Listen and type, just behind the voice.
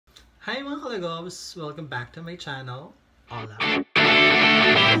Hi mga kalagobs! Welcome back to my channel. Hola!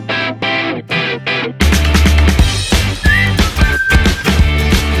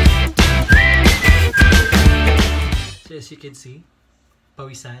 So as you can see,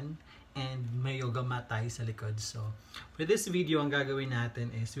 pawisan and may yoga mat tayo sa likod. So for this video, ang gagawin natin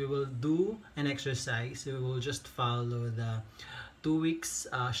is we will do an exercise. We will just follow the 2 weeks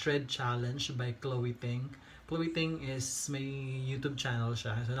shred challenge by Chloe Ting. Chloe Ting is may YouTube channel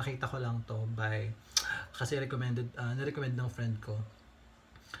siya. So nakita ko lang to kasi na-recommend ng friend ko.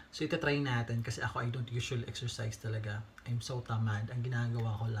 So ita-try natin kasi ako I don't usually exercise talaga. I'm so tamad. Ang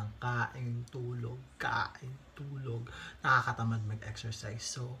ginagawa ko lang kain, tulog. Nakakatamad mag-exercise.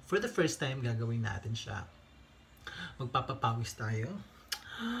 So for the first time gagawin natin siya. Magpapapawis tayo.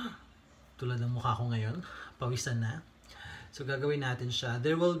 Tulad ng mukha ko ngayon, pawisan na. So gagawin natin siya.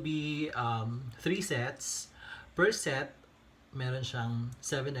 There will be 3 sets. Per set, meron siyang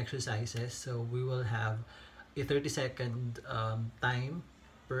 7 exercises. So we will have a 30-second time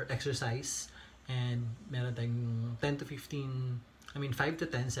per exercise. And meron tayong 5 to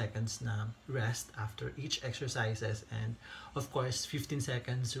 10 seconds na rest after each exercises. And of course, 15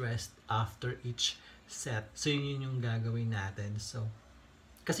 seconds rest after each set. So yun yung gagawin natin. So,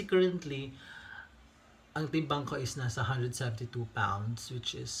 kasi currently, ang timbang ko is nasa 172 pounds,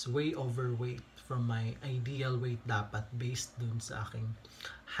 which is way overweight from my ideal weight dapat based dun sa aking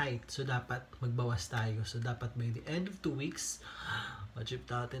height. So, dapat magbawas tayo. So, dapat by the end of 2 weeks, ma-achieve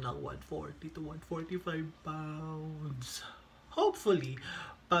natin ang 140 to 145 pounds. Hopefully,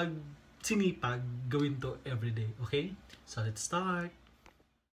 pag sinipag, gawin to everyday. Okay? So, let's start.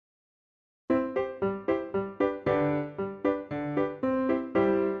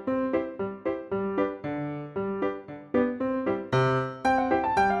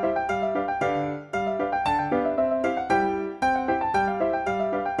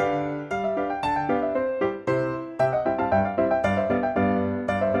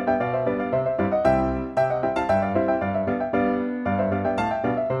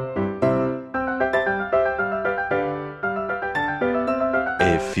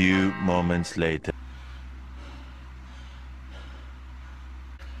 A few moments later.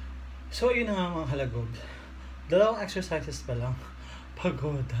 So, yun na nga mga halagob. 2 exercises pa lang.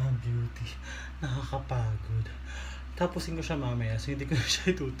 Pagod ang beauty. Nakakapagod. Tapusin ko siya mamaya. So, hindi ko na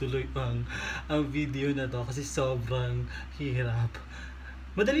siya itutuloy ang video na to kasi sobrang hirap.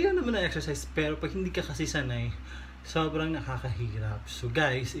 Madali lang naman ang exercise pero pag hindi ka kasi sanay, sobrang nakakahirap. So,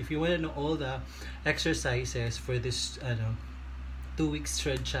 guys, if you wanna know all the exercises for this 2 weeks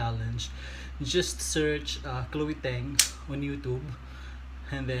shred challenge, just search Chloe Ting on YouTube,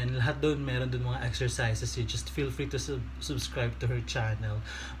 and then lahat doon meron doon mga exercises. You just feel free to subscribe to her channel.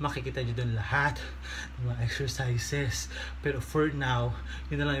 Makikita niyo doon lahat ng mga exercises. Pero for now,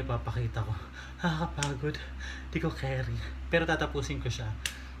 yun na lang ipapakita ko. Nakakapagod, di ko carry, pero tatapusin ko siya.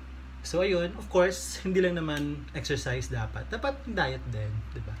 So ayun, of course, hindi lang naman exercise dapat diet din,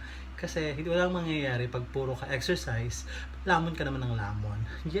 di ba? Kasi hindi walang mangyayari pag puro ka exercise, lamon ka naman ng lamon.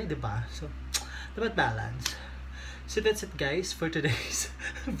 Yeah, di ba? So, dapat balance. So that's it guys for today's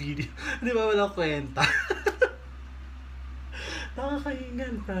video. Di ba walang kwenta?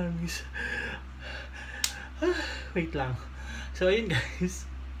 Nakakahingan, promise. Wait lang. So ayun guys.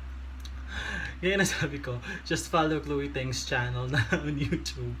 Yan ang sabi ko. Just follow Chloe Ting's channel na on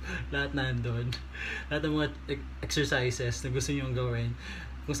YouTube. Lahat nandun. Lahat ng mga exercises na gusto nyo gawin.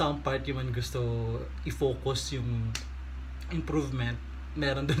 Kung saan part yung man gusto i-focus yung improvement,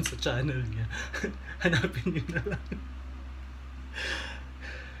 meron dun sa channel niya. Hanapin nyo na lang.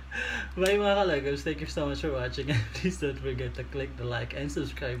 Bye mga kalagos. Thank you so much for watching. And please don't forget to click the like and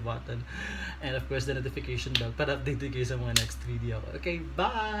subscribe button. And of course the notification bell para update kayo sa mga next video. Okay,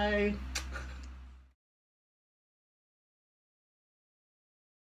 bye!